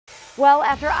Well,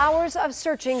 after hours of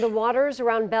searching the waters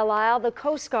around Belle Isle, the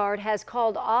Coast Guard has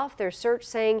called off their search,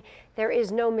 saying there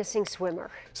is no missing swimmer.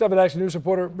 7 Action News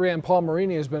reporter Brianne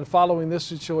Palmerini has been following this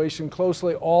situation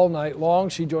closely all night long.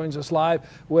 She joins us live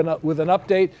with an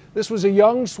update. This was a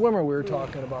young swimmer we were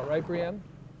talking about, right, Brianne?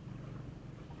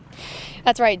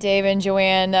 That's right, Dave and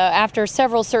Joanne. After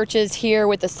several searches here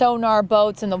with the sonar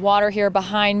boats in the water here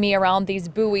behind me around these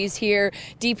buoys here,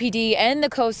 DPD and the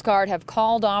Coast Guard have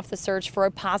called off the search for a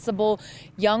possible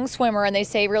young swimmer. And they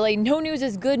say really no news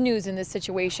is good news in this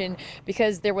situation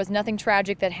because there was nothing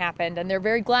tragic that happened. And they're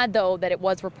very glad, though, that it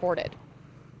was reported.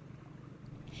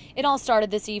 It all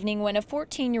started this evening when a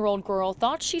 14-year-old girl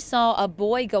thought she saw a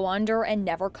boy go under and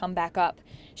never come back up.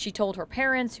 She told her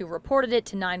parents, who reported it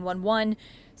to 911.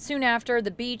 Soon after,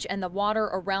 the beach and the water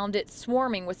around it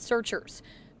swarming with searchers.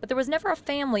 But there was never a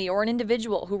family or an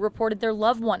individual who reported their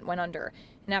loved one went under.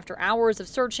 And after hours of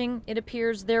searching, it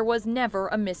appears there was never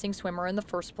a missing swimmer in the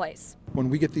first place. When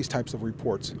we get these types of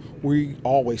reports, we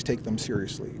always take them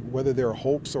seriously. Whether they're a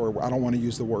hoax, or I don't want to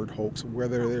use the word hoax,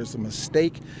 whether there's a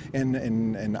mistake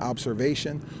in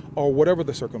observation, or whatever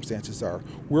the circumstances are,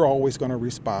 we're always going to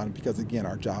respond because, again,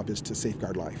 our job is to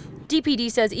safeguard life.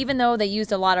 DPD says even though they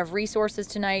used a lot of resources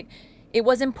tonight, it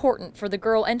was important for the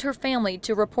girl and her family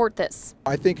to report this.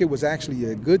 I think it was actually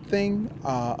a good thing.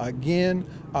 I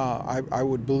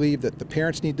would believe that the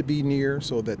parents need to be near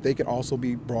so that they can also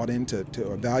be brought in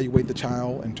to evaluate the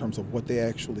child in terms of what they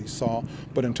actually saw.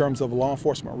 But in terms of law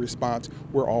enforcement response,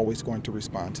 we're always going to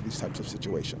respond to these types of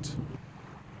situations.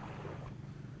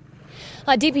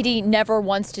 DPD never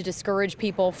wants to discourage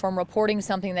people from reporting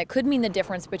something that could mean the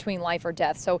difference between life or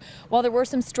death. So while there were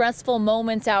some stressful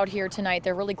moments out here tonight,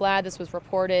 they're really glad this was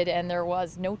reported and there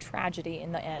was no tragedy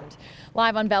in the end.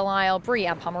 Live on Belle Isle,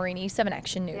 Brianne Palmerini, 7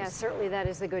 Action News. Yeah, certainly that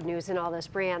is the good news in all this.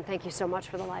 Brianne, thank you so much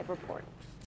for the live report.